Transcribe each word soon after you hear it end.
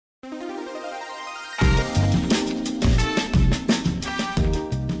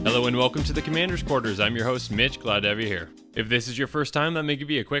Hello and welcome to the Commander's Quarters. I'm your host, Mitch. Glad to have you here. If this is your first time, let me give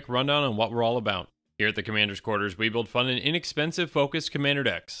you a quick rundown on what we're all about. Here at the Commander's Quarters, we build fun and inexpensive focused commander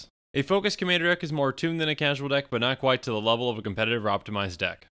decks. A focused commander deck is more tuned than a casual deck, but not quite to the level of a competitive or optimized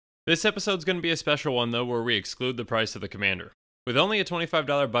deck. This episode's going to be a special one though, where we exclude the price of the commander. With only a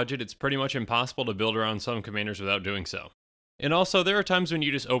 $25 budget, it's pretty much impossible to build around some commanders without doing so. And also, there are times when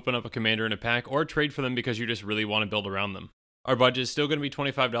you just open up a commander in a pack or trade for them because you just really want to build around them. Our budget is still going to be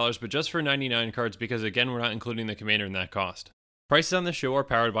 $25, but just for 99 cards because again, we're not including the commander in that cost. Prices on the show are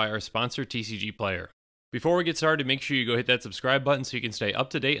powered by our sponsor, TCG Player. Before we get started, make sure you go hit that subscribe button so you can stay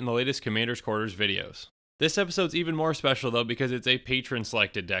up to date in the latest Commander's Quarters videos. This episode's even more special though because it's a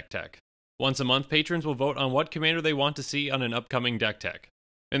patron-selected deck tech. Once a month, patrons will vote on what commander they want to see on an upcoming deck tech.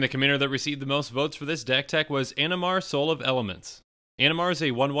 And the commander that received the most votes for this deck tech was Animar, Soul of Elements. Animar is a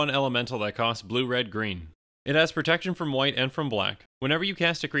 1/1 elemental that costs blue, red, green. It has protection from white and from black. Whenever you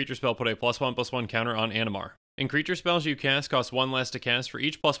cast a creature spell, put a +1/+1 counter on Animar. And creature spells you cast cost 1 less to cast for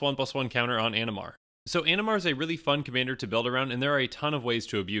each +1/+1 counter on Animar. So Animar is a really fun commander to build around, and there are a ton of ways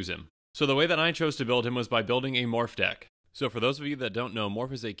to abuse him. So the way that I chose to build him was by building a morph deck. So for those of you that don't know,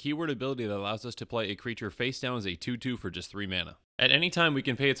 morph is a keyword ability that allows us to play a creature face down as a 2/2 for just 3 mana. At any time, we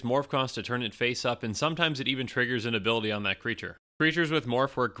can pay its morph cost to turn it face up, and sometimes it even triggers an ability on that creature. Creatures with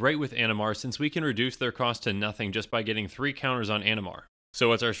morph work great with Animar since we can reduce their cost to nothing just by getting 3 counters on Animar. So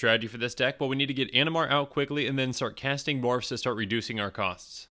what's our strategy for this deck? Well, we need to get Animar out quickly and then start casting morphs to start reducing our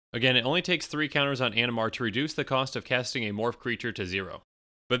costs. Again, it only takes 3 counters on Animar to reduce the cost of casting a morph creature to 0.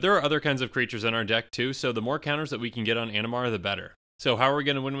 But there are other kinds of creatures in our deck too, so the more counters that we can get on Animar, the better. So how are we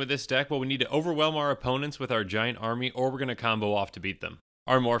going to win with this deck? Well, we need to overwhelm our opponents with our giant army, or we're going to combo off to beat them.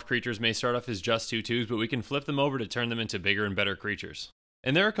 Our morph creatures may start off as just 2/2s, but we can flip them over to turn them into bigger and better creatures.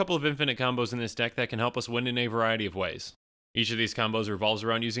 And there are a couple of infinite combos in this deck that can help us win in a variety of ways. Each of these combos revolves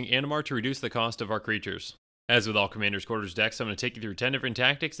around using Animar to reduce the cost of our creatures. As with all Commander's Quarters decks, I'm going to take you through 10 different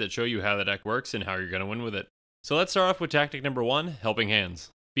tactics that show you how the deck works and how you're going to win with it. So let's start off with tactic number 1, Helping Hands.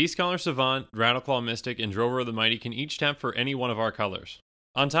 Beastcaller Savant, Rattleclaw Mystic, and Drover of the Mighty can each tap for any one of our colors.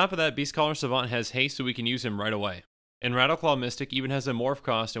 On top of that, Beastcaller Savant has haste so we can use him right away. And Rattleclaw Mystic even has a morph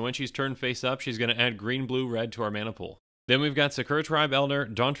cost, and when she's turned face up, she's going to add green, blue, red to our mana pool. Then we've got Sakura Tribe Elder,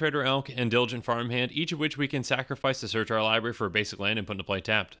 Dawn Trader Elk, and Diligent Farmhand, each of which we can sacrifice to search our library for a basic land and put into play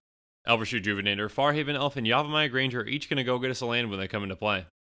tapped. Elvish Rejuvenator, Farhaven Elf, and Yavimaya Granger are each going to go get us a land when they come into play.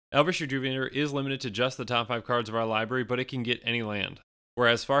 Elvish Rejuvenator is limited to just the top 5 cards of our library, but it can get any land.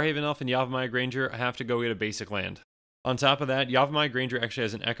 Whereas Farhaven Elf and Yavimaya Granger have to go get a basic land. On top of that, Yavimaya Granger actually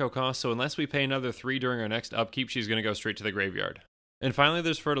has an echo cost, so unless we pay another 3 during our next upkeep, she's going to go straight to the graveyard. And finally,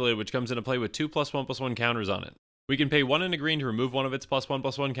 there's Fertilid, which comes into play with 2 +1/+1 counters on it. We can pay 1 and a green to remove one of its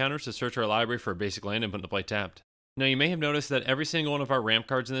 +1/+1 counters to search our library for a basic land and put into play tapped. Now you may have noticed that every single one of our ramp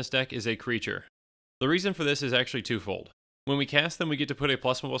cards in this deck is a creature. The reason for this is actually twofold. When we cast them, we get to put a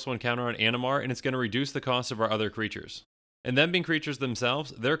 +1/+1 counter on Animar, and it's going to reduce the cost of our other creatures. And them being creatures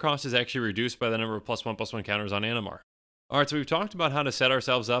themselves, their cost is actually reduced by the number of +1/+1 counters on Animar. Alright, so we've talked about how to set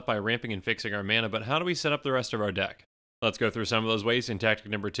ourselves up by ramping and fixing our mana, but how do we set up the rest of our deck? Let's go through some of those ways in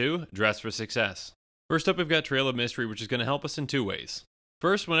tactic number 2, Dress for Success. First up, we've got Trail of Mystery, which is going to help us in 2 ways.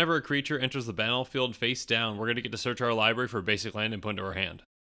 First, whenever a creature enters the battlefield face down, we're going to get to search our library for a basic land and put into our hand.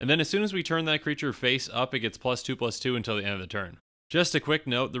 And then as soon as we turn that creature face up, it gets +2/+2 until the end of the turn. Just a quick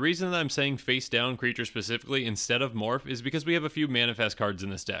note, the reason that I'm saying face down creature specifically instead of morph is because we have a few manifest cards in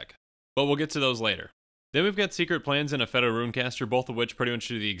this deck. But we'll get to those later. Then we've got Secret Plans and a Feta Runecaster, both of which pretty much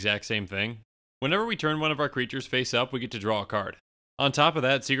do the exact same thing. Whenever we turn one of our creatures face up, we get to draw a card. On top of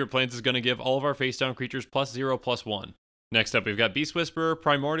that, Secret Plans is going to give all of our face down creatures +0/+1. Next up, we've got Beast Whisperer,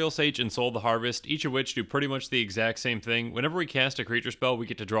 Primordial Sage, and Soul of the Harvest, each of which do pretty much the exact same thing. Whenever we cast a creature spell, we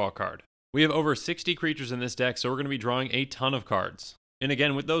get to draw a card. We have over 60 creatures in this deck, so we're going to be drawing a ton of cards. And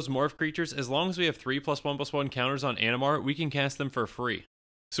again, with those morph creatures, as long as we have 3 +1/+1 counters on Animar, we can cast them for free.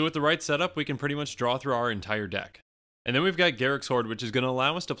 So with the right setup, we can pretty much draw through our entire deck. And then we've got Garruk's Horde, which is going to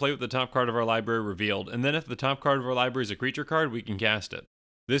allow us to play with the top card of our library revealed, and then if the top card of our library is a creature card, we can cast it.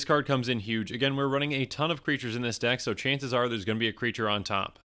 This card comes in huge. Again, we're running a ton of creatures in this deck, so chances are there's going to be a creature on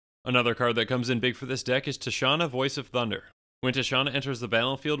top. Another card that comes in big for this deck is Tishana, Voice of Thunder. When Tishana enters the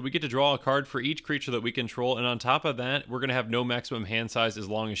battlefield, we get to draw a card for each creature that we control, and on top of that, we're going to have no maximum hand size as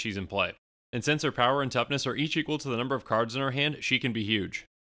long as she's in play. And since her power and toughness are each equal to the number of cards in our hand, she can be huge.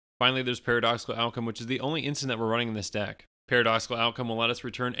 Finally, there's Paradoxical Outcome, which is the only instant that we're running in this deck. Paradoxical Outcome will let us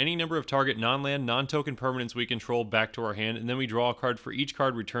return any number of target non-land, non-token permanents we control back to our hand, and then we draw a card for each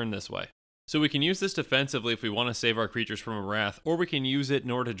card returned this way. So we can use this defensively if we want to save our creatures from a wrath, or we can use it in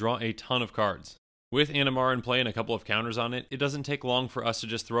order to draw a ton of cards. With Animar in play and a couple of counters on it, it doesn't take long for us to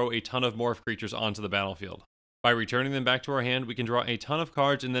just throw a ton of morph creatures onto the battlefield. By returning them back to our hand, we can draw a ton of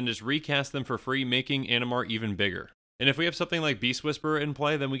cards and then just recast them for free, making Animar even bigger. And if we have something like Beast Whisperer in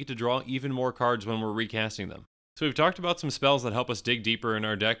play, then we get to draw even more cards when we're recasting them. So we've talked about some spells that help us dig deeper in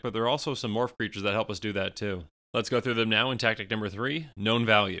our deck, but there are also some morph creatures that help us do that too. Let's go through them now in tactic number 3, Known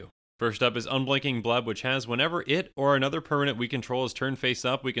Value. First up is Unblinking Bleb, which has whenever it or another permanent we control is turned face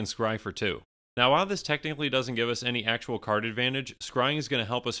up, we can scry for 2. Now, while this technically doesn't give us any actual card advantage, scrying is going to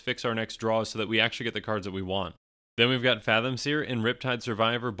help us fix our next draws so that we actually get the cards that we want. Then we've got Fathom Seer and Riptide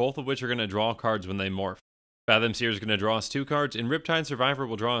Survivor, both of which are going to draw cards when they morph. Fathom Seer is going to draw us 2 cards, and Riptide Survivor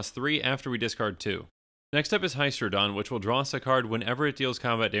will draw us 3 after we discard 2. Next up is Hystrodon, which will draw us a card whenever it deals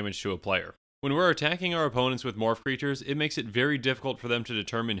combat damage to a player. When we're attacking our opponents with morph creatures, it makes it very difficult for them to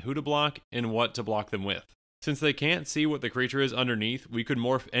determine who to block and what to block them with. Since they can't see what the creature is underneath, we could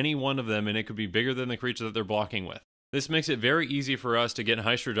morph any one of them and it could be bigger than the creature that they're blocking with. This makes it very easy for us to get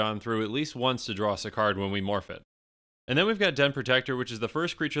Hystrodon through at least once to draw us a card when we morph it. And then we've got Den Protector, which is the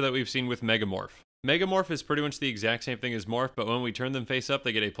first creature that we've seen with Megamorph. Megamorph is pretty much the exact same thing as Morph, but when we turn them face up,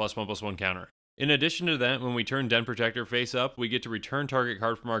 they get a +1/+1 counter. In addition to that, when we turn Den Protector face up, we get to return target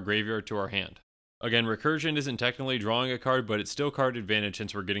card from our graveyard to our hand. Again, Recursion isn't technically drawing a card, but it's still card advantage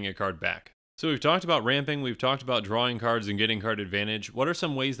since we're getting a card back. So we've talked about ramping, we've talked about drawing cards and getting card advantage. What are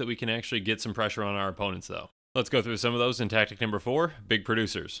some ways that we can actually get some pressure on our opponents though? Let's go through some of those in tactic number 4, Big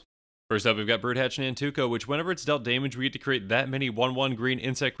Producers. First up, we've got Birdhatch Nantuko, which whenever it's dealt damage, we get to create that many 1/1 green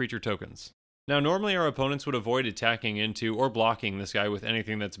insect creature tokens. Now, normally our opponents would avoid attacking into or blocking this guy with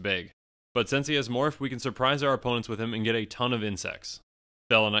anything that's big. But since he has Morph, we can surprise our opponents with him and get a ton of insects.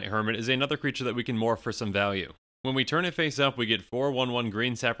 Selenite Hermit is another creature that we can morph for some value. When we turn it face up, we get 4 1/1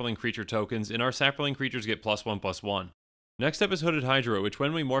 green Saproling creature tokens, and our Saproling creatures get +1/+1. Next up is Hooded Hydra, which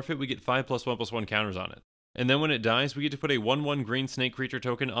when we morph it, we get 5 +1/+1 counters on it. And then when it dies, we get to put a 1/1 green snake creature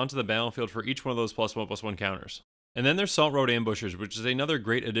token onto the battlefield for each one of those +1/+1 counters. And then there's Salt Road Ambushers, which is another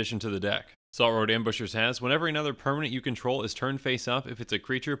great addition to the deck. Salt Road Ambushers has, whenever another permanent you control is turned face up, if it's a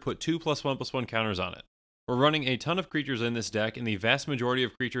creature, put 2 +1/+1 counters on it. We're running a ton of creatures in this deck, and the vast majority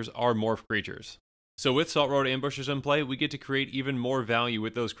of creatures are morph creatures. So with Salt Road Ambushers in play, we get to create even more value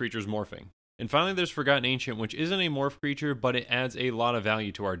with those creatures morphing. And finally there's Forgotten Ancient, which isn't a morph creature, but it adds a lot of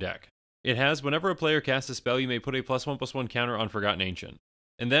value to our deck. It has, whenever a player casts a spell, you may put a +1/+1 counter on Forgotten Ancient.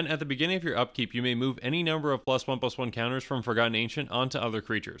 And then at the beginning of your upkeep, you may move any number of +1/+1 counters from Forgotten Ancient onto other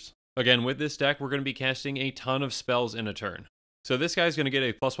creatures. Again, with this deck, we're going to be casting a ton of spells in a turn. So this guy's going to get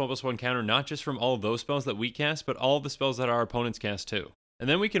a +1/+1 counter not just from all of those spells that we cast, but all of the spells that our opponents cast too. And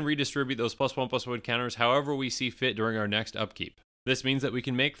then we can redistribute those +1/+1 counters however we see fit during our next upkeep. This means that we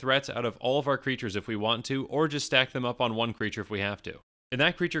can make threats out of all of our creatures if we want to, or just stack them up on one creature if we have to. And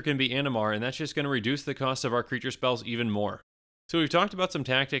that creature can be Animar, and that's just going to reduce the cost of our creature spells even more. So we've talked about some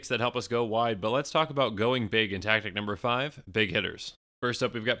tactics that help us go wide, but let's talk about going big in tactic number 5, big hitters. First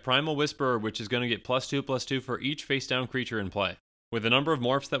up, we've got Primal Whisperer, which is going to get +2/+2 for each face-down creature in play. With the number of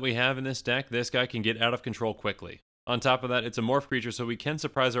morphs that we have in this deck, this guy can get out of control quickly. On top of that, it's a morph creature, so we can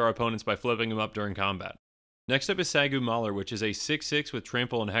surprise our opponents by flipping him up during combat. Next up is Sagu Mauler, which is a 6/6 with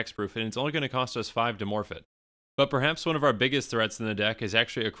trample and hexproof, and it's only going to cost us 5 to morph it. But perhaps one of our biggest threats in the deck is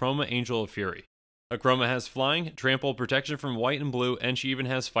actually Akroma Angel of Fury. Akroma has flying, trample, protection from white and blue, and she even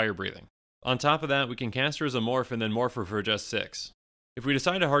has fire breathing. On top of that, we can cast her as a morph and then morph her for just 6. If we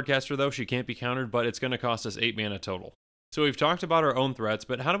decide to hardcast her though, she can't be countered, but it's going to cost us 8 mana total. So we've talked about our own threats,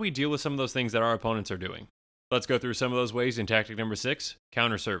 but how do we deal with some of those things that our opponents are doing? Let's go through some of those ways in tactic number 6,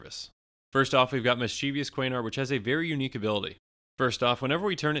 counter service. First off, we've got Mischievous Quanar, which has a very unique ability. First off, whenever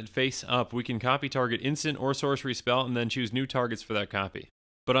we turn it face up, we can copy target instant or sorcery spell and then choose new targets for that copy.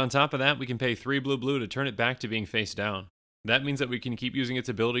 But on top of that, we can pay 3 blue to turn it back to being face down. That means that we can keep using its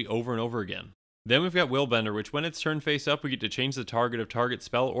ability over and over again. Then we've got Willbender, which when it's turned face up, we get to change the target of target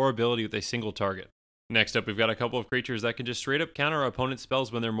spell or ability with a single target. Next up, we've got a couple of creatures that can just straight up counter our opponent's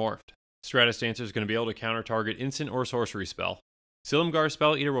spells when they're morphed. Stratus Dancer is going to be able to counter target instant or sorcery spell. Silumgar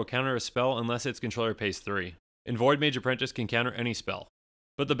Spell Eater will counter a spell unless its controller pays 3. And Void Mage Apprentice can counter any spell.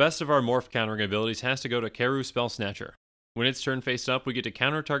 But the best of our morph countering abilities has to go to Keru Spell Snatcher. When it's turned face up, we get to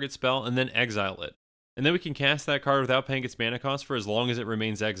counter target spell and then exile it. And then we can cast that card without paying its mana cost for as long as it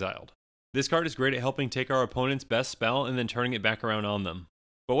remains exiled. This card is great at helping take our opponent's best spell and then turning it back around on them.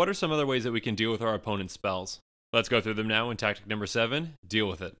 But what are some other ways that we can deal with our opponent's spells? Let's go through them now in tactic number 7, deal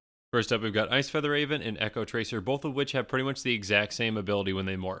with it. First up, we've got Ice Feather Raven and Echo Tracer, both of which have pretty much the exact same ability when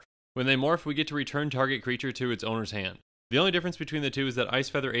they morph. When they morph, we get to return target creature to its owner's hand. The only difference between the two is that Ice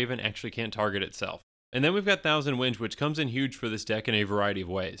Feather Raven actually can't target itself. And then we've got Thousand Winds, which comes in huge for this deck in a variety of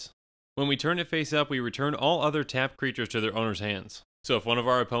ways. When we turn it face up, we return all other tapped creatures to their owner's hands. So if one of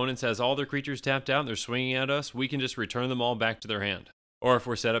our opponents has all their creatures tapped out and they're swinging at us, we can just return them all back to their hand. Or if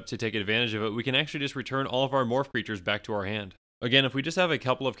we're set up to take advantage of it, we can actually just return all of our morph creatures back to our hand. Again, if we just have a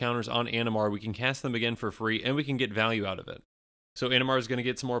couple of counters on Animar, we can cast them again for free and we can get value out of it. So Animar is going to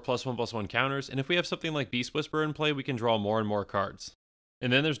get some more +1/+1 counters, and if we have something like Beast Whisperer in play, we can draw more and more cards.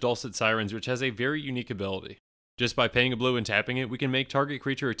 And then there's Dulcet Sirens, which has a very unique ability. Just by paying a blue and tapping it, we can make target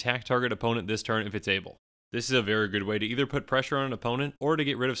creature attack target opponent this turn if it's able. This is a very good way to either put pressure on an opponent or to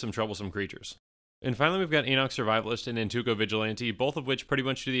get rid of some troublesome creatures. And finally, we've got Enoch Survivalist and Antuco Vigilante, both of which pretty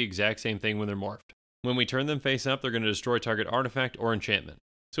much do the exact same thing when they're morphed. When we turn them face up, they're going to destroy target artifact or enchantment.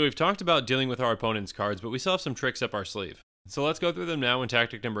 So we've talked about dealing with our opponent's cards, but we still have some tricks up our sleeve. So let's go through them now in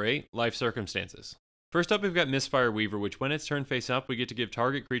tactic number 8, Life Circumstances. First up, we've got Misfire Weaver, which when it's turned face up, we get to give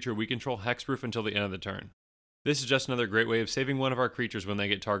target creature we control hexproof until the end of the turn. This is just another great way of saving one of our creatures when they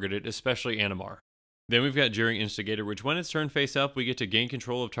get targeted, especially Animar. Then we've got Jeering Instigator, which when it's turned face up, we get to gain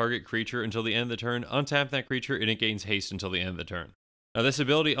control of target creature until the end of the turn, untap that creature, and it gains haste until the end of the turn. Now this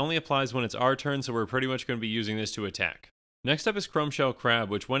ability only applies when it's our turn, so we're pretty much going to be using this to attack. Next up is Chromeshell Crab,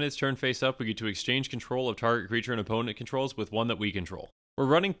 which when it's turned face up, we get to exchange control of target creature and opponent controls with one that we control. We're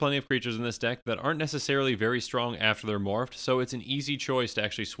running plenty of creatures in this deck that aren't necessarily very strong after they're morphed, so it's an easy choice to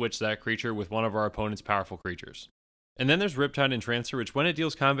actually switch that creature with one of our opponent's powerful creatures. And then there's Riptide Entrancer, which when it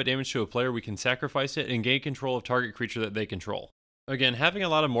deals combat damage to a player, we can sacrifice it and gain control of target creature that they control. Again, having a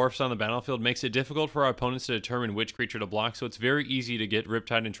lot of morphs on the battlefield makes it difficult for our opponents to determine which creature to block, so it's very easy to get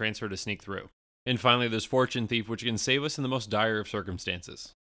Riptide Entrancer to sneak through. And finally, there's Fortune Thief, which can save us in the most dire of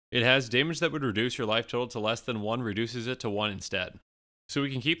circumstances. It has damage that would reduce your life total to less than 1, reduces it to 1 instead. So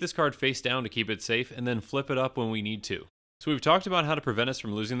we can keep this card face down to keep it safe, and then flip it up when we need to. So we've talked about how to prevent us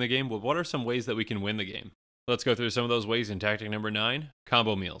from losing the game, but what are some ways that we can win the game? Let's go through some of those ways in tactic number 9,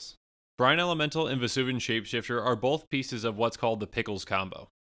 Combo Meals. Brine Elemental and Vesuvian Shapeshifter are both pieces of what's called the Pickles combo.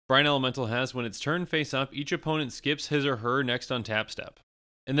 Brine Elemental has, when it's turned face up, each opponent skips his or her next untap step.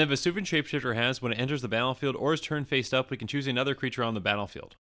 And then Vesuvian Shapeshifter has, when it enters the battlefield or is turned face up, we can choose another creature on the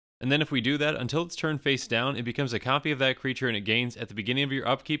battlefield. And then if we do that, until it's turned face down, it becomes a copy of that creature and it gains, at the beginning of your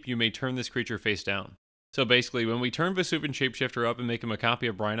upkeep, you may turn this creature face down. So basically, when we turn Vesuvian Shapeshifter up and make him a copy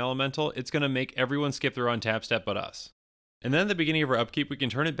of Brine Elemental, it's going to make everyone skip their untap step but us. And then at the beginning of our upkeep, we can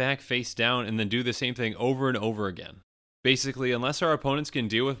turn it back face down and then do the same thing over and over again. Basically, unless our opponents can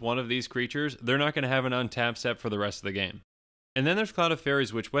deal with one of these creatures, they're not going to have an untap step for the rest of the game. And then there's Cloud of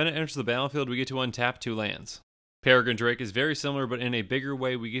Fairies, which when it enters the battlefield, we get to untap 2 lands. Peregrine Drake is very similar, but in a bigger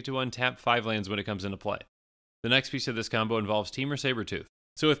way, we get to untap 5 lands when it comes into play. The next piece of this combo involves Temur Sabertooth.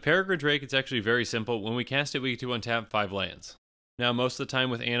 So with Peregrine Drake, it's actually very simple. When we cast it, we get to untap 5 lands. Now, most of the time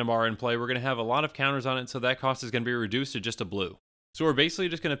with Animar in play, we're going to have a lot of counters on it, so that cost is going to be reduced to just a blue. So we're basically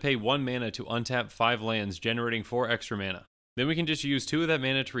just going to pay 1 mana to untap 5 lands, generating 4 extra mana. Then we can just use 2 of that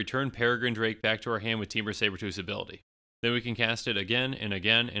mana to return Peregrine Drake back to our hand with Temur Sabertooth's ability. Then we can cast it again and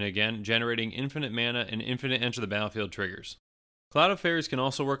again and again, generating infinite mana and infinite enter the battlefield triggers. Cloud of Fairies can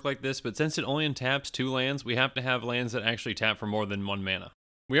also work like this, but since it only untaps 2 lands, we have to have lands that actually tap for more than 1 mana.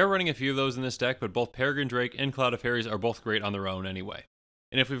 We are running a few of those in this deck, but both Peregrine Drake and Cloud of Fairies are both great on their own anyway.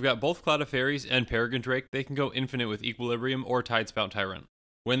 And if we've got both Cloud of Fairies and Peregrine Drake, they can go infinite with Equilibrium or Tidespout Tyrant.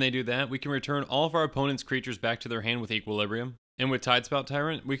 When they do that, we can return all of our opponent's creatures back to their hand with Equilibrium, and with Tidespout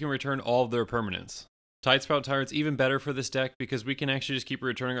Tyrant, we can return all of their permanents. Tidespout Tyrant's even better for this deck because we can actually just keep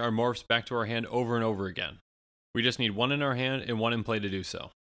returning our morphs back to our hand over and over again. We just need 1 in our hand and 1 in play to do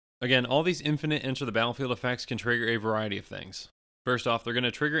so. Again, all these infinite enter the battlefield effects can trigger a variety of things. First off, they're going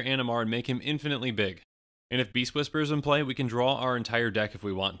to trigger Animar and make him infinitely big. And if Beast Whisperer is in play, we can draw our entire deck if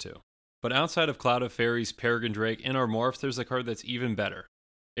we want to. But outside of Cloud of Fairies, Peregrine Drake, and our morphs, there's a card that's even better.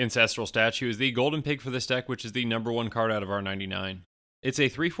 Ancestral Statue is the golden pig for this deck, which is the number 1 card out of our 99. It's a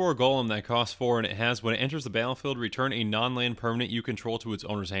 3/4 golem that costs 4, and it has, when it enters the battlefield, return a non-land permanent you control to its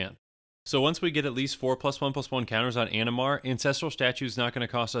owner's hand. So once we get at least 4 +1/+1 counters on Animar, Ancestral Statue is not going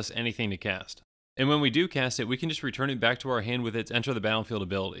to cost us anything to cast. And when we do cast it, we can just return it back to our hand with its Enter the Battlefield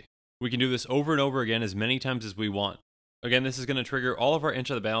ability. We can do this over and over again as many times as we want. Again, this is going to trigger all of our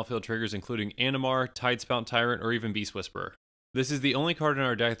Enter the Battlefield triggers, including Animar, Tidespout Tyrant, or even Beast Whisperer. This is the only card in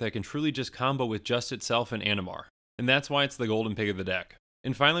our deck that can truly just combo with just itself and Animar, and that's why it's the golden pig of the deck.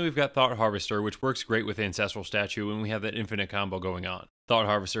 And finally, we've got Thought Harvester, which works great with Ancestral Statue when we have that infinite combo going on. Thought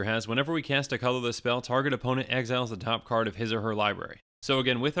Harvester has, whenever we cast a colorless spell, target opponent exiles the top card of his or her library. So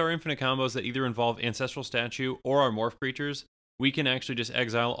again, with our infinite combos that either involve Ancestral Statue or our morph creatures, we can actually just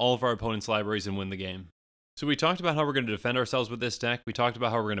exile all of our opponent's libraries and win the game. So we talked about how we're going to defend ourselves with this deck, we talked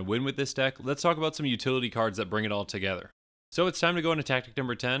about how we're going to win with this deck. Let's talk about some utility cards that bring it all together. So it's time to go into tactic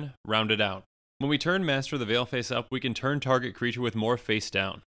number 10, round it out. When we turn Master of the Veil face up, we can turn target creature with morph face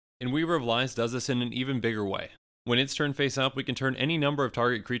down. And Weaver of Lies does this in an even bigger way. When it's turned face up, we can turn any number of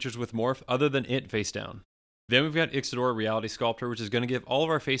target creatures with morph other than it face down. Then we've got Ixidor Reality Sculptor, which is going to give all of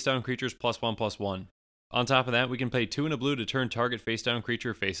our face down creatures +1/+1. On top of that, we can pay 2 and a blue to turn target face down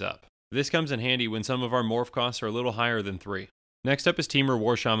creature face up. This comes in handy when some of our morph costs are a little higher than 3. Next up is Temur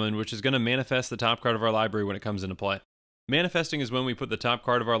War Shaman, which is going to manifest the top card of our library when it comes into play. Manifesting is when we put the top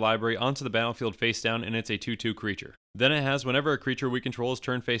card of our library onto the battlefield face down and it's a 2/2 creature. Then it has whenever a creature we control is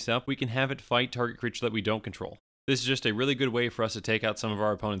turned face up, we can have it fight target creature that we don't control. This is just a really good way for us to take out some of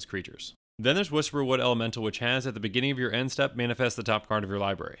our opponent's creatures. Then there's Whisperwood Elemental, which has, at the beginning of your end step, manifest the top card of your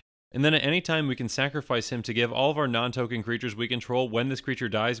library. And then at any time we can sacrifice him to give all of our non-token creatures we control when this creature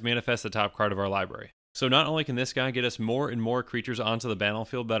dies manifest the top card of our library. So not only can this guy get us more and more creatures onto the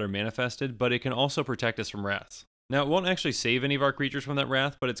battlefield that are manifested, but it can also protect us from wraths. Now it won't actually save any of our creatures from that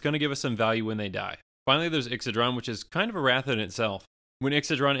wrath, but it's going to give us some value when they die. Finally there's Ixidron, which is kind of a wrath in itself. When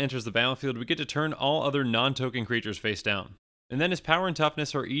Ixidron enters the battlefield, we get to turn all other non-token creatures face down. And then his power and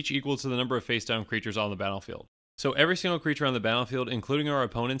toughness are each equal to the number of face down creatures on the battlefield. So every single creature on the battlefield, including our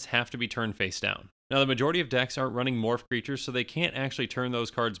opponents, have to be turned face down. Now the majority of decks aren't running morph creatures, so they can't actually turn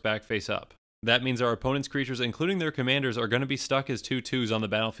those cards back face up. That means our opponent's creatures, including their commanders, are going to be stuck as 2/2s on the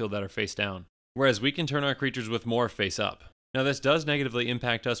battlefield that are face down. Whereas we can turn our creatures with morph face up. Now this does negatively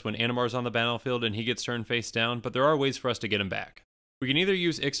impact us when Animar's on the battlefield and he gets turned face down, but there are ways for us to get him back. We can either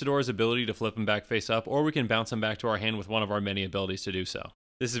use Ixidor's ability to flip him back face up, or we can bounce him back to our hand with one of our many abilities to do so.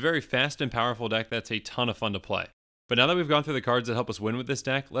 This is a very fast and powerful deck that's a ton of fun to play. But now that we've gone through the cards that help us win with this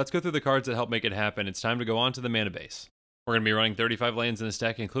deck, let's go through the cards that help make it happen. It's time to go on to the mana base. We're going to be running 35 lands in this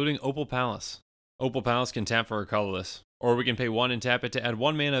deck, including Opal Palace. Opal Palace can tap for a colorless, or we can pay 1 and tap it to add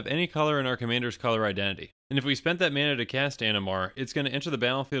 1 mana of any color in our commander's color identity. And if we spent that mana to cast Animar, it's going to enter the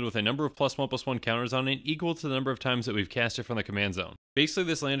battlefield with a number of +1/+1 counters on it equal to the number of times that we've cast it from the command zone. Basically,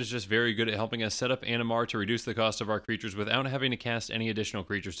 this land is just very good at helping us set up Animar to reduce the cost of our creatures without having to cast any additional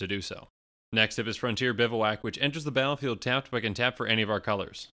creatures to do so. Next up is Frontier Bivouac, which enters the battlefield tapped but can tap for any of our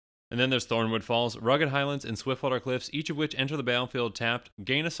colors. And then there's Thornwood Falls, Rugged Highlands, and Swiftwater Cliffs, each of which enter the battlefield tapped,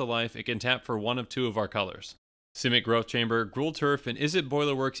 gain us a life, it can tap for 1 of 2 of our colors. Simic Growth Chamber, Gruul Turf, and Izzet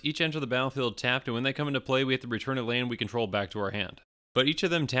Boilerworks each enter the battlefield tapped, and when they come into play we have to return a land we control back to our hand. But each of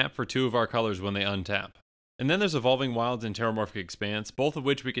them tap for 2 of our colors when they untap. And then there's Evolving Wilds and Terramorphic Expanse, both of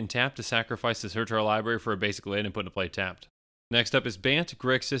which we can tap to sacrifice to search our library for a basic land and put into play tapped. Next up is Bant,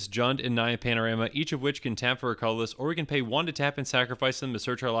 Grixis, Jund, and Naya Panorama, each of which can tap for a colorless, or we can pay 1 to tap and sacrifice them to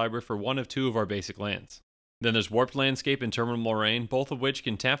search our library for 1 of 2 of our basic lands. Then there's Warped Landscape and Terminal Moraine, both of which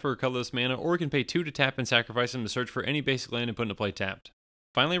can tap for a colorless mana, or we can pay 2 to tap and sacrifice them to search for any basic land and put into play tapped.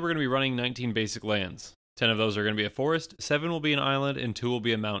 Finally, we're going to be running 19 basic lands. 10 of those are going to be a forest, 7 will be an island, and 2 will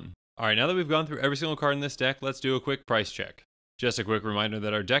be a mountain. Alright, now that we've gone through every single card in this deck, let's do a quick price check. Just a quick reminder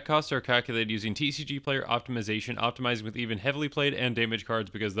that our deck costs are calculated using TCG player optimization, optimizing with even heavily played and damaged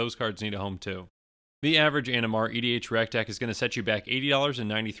cards because those cards need a home too. The average Animar EDH rec deck is going to set you back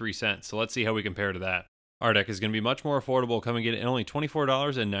 $80.93, so let's see how we compare to that. Our deck is going to be much more affordable, coming in at only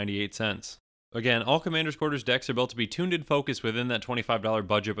 $24.98. Again, all Commander's Quarters decks are built to be tuned and focused within that $25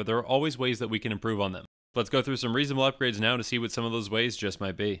 budget, but there are always ways that we can improve on them. Let's go through some reasonable upgrades now to see what some of those ways just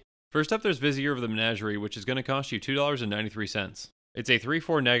might be. First up, there's Vizier of the Menagerie, which is going to cost you $2.93. It's a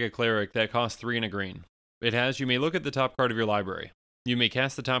 3/4 Naga Cleric that costs 3 and a green. It has, you may look at the top card of your library. You may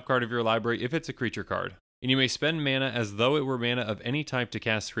cast the top card of your library if it's a creature card. And you may spend mana as though it were mana of any type to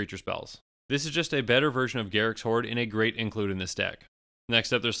cast creature spells. This is just a better version of Garruk's Horde and a great include in this deck.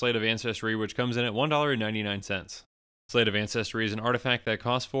 Next up, there's Slate of Ancestry, which comes in at $1.99. Slate of Ancestry is an artifact that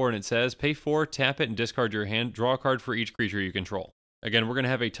costs 4 and it says, pay 4, tap it, and discard your hand, draw a card for each creature you control. Again, we're going to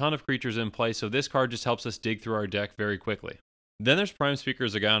have a ton of creatures in play, so this card just helps us dig through our deck very quickly. Then there's Prime Speaker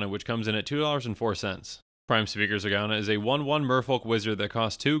Zagana, which comes in at $2.04. Prime Speaker Zagana is a 1/1 Merfolk Wizard that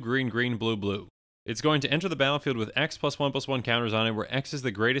costs 2 green, green, blue, blue. It's going to enter the battlefield with X +1/+1 counters on it, where X is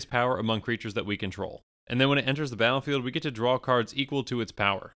the greatest power among creatures that we control. And then when it enters the battlefield, we get to draw cards equal to its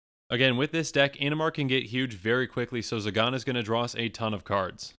power. Again, with this deck, Animar can get huge very quickly, so Zagana is going to draw us a ton of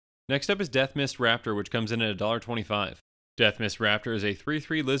cards. Next up is Deathmist Raptor, which comes in at $1.25. Deathmist Raptor is a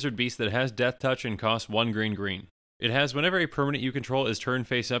 3/3 lizard beast that has Death Touch and costs 1 green, green. It has, whenever a permanent you control is turned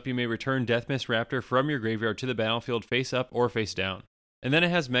face up, you may return Deathmist Raptor from your graveyard to the battlefield face up or face down. And then it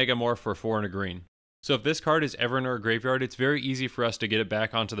has Megamorph for 4 and a green. So if this card is ever in our graveyard, it's very easy for us to get it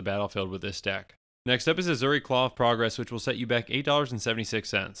back onto the battlefield with this deck. Next up is Azuri Claw of Progress, which will set you back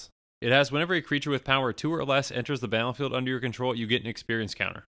 $8.76. It has, whenever a creature with power 2 or less enters the battlefield under your control, you get an experience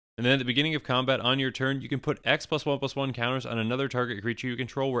counter. And then at the beginning of combat on your turn, you can put X+1/+1 counters on another target creature you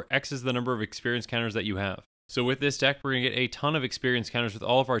control, where X is the number of experience counters that you have. So with this deck, we're going to get a ton of experience counters with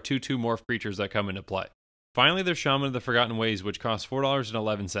all of our 2/2 morph creatures that come into play. Finally, there's Shaman of the Forgotten Ways, which costs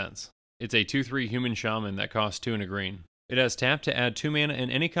 $4.11. It's a 2/3 human shaman that costs 2 and a green. It has tap to add 2 mana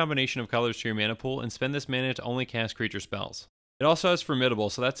and any combination of colors to your mana pool, and spend this mana to only cast creature spells. It also has Formidable,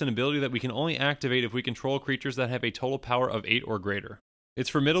 so that's an ability that we can only activate if we control creatures that have a total power of 8 or greater. Its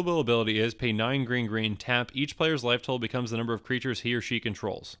formidable ability is pay 9 green, tap, each player's life total becomes the number of creatures he or she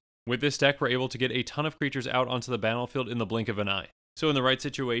controls. With this deck, we're able to get a ton of creatures out onto the battlefield in the blink of an eye. So in the right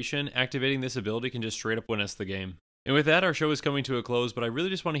situation, activating this ability can just straight up win us the game. And with that, our show is coming to a close, but I really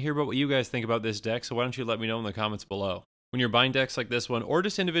just want to hear about what you guys think about this deck, so why don't you let me know in the comments below. When you're buying decks like this one, or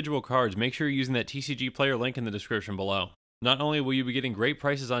just individual cards, make sure you're using that TCG Player link in the description below. Not only will you be getting great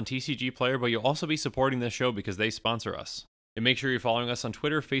prices on TCG Player, but you'll also be supporting this show because they sponsor us. And make sure you're following us on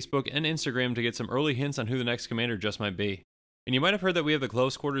Twitter, Facebook, and Instagram to get some early hints on who the next commander just might be. And you might have heard that we have the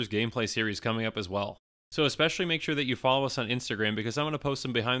Close Quarters gameplay series coming up as well. So especially make sure that you follow us on Instagram, because I'm going to post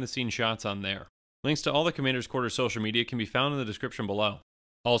some behind the scenes shots on there. Links to all the Commander's Quarters social media can be found in the description below.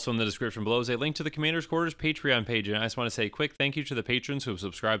 Also in the description below is a link to the Commander's Quarters Patreon page, and I just want to say a quick thank you to the patrons who have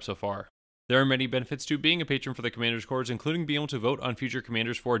subscribed so far. There are many benefits to being a patron for the Commander's Quarters, including being able to vote on future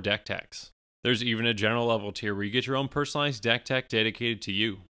commanders for deck techs. There's even a general level tier where you get your own personalized deck tech dedicated to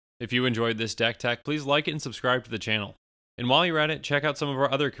you. If you enjoyed this deck tech, please like it and subscribe to the channel. And while you're at it, check out some of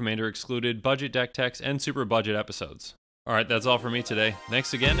our other Commander excluded budget deck techs and super budget episodes. Alright, that's all for me today.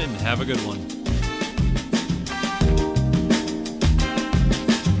 Thanks again and have a good one.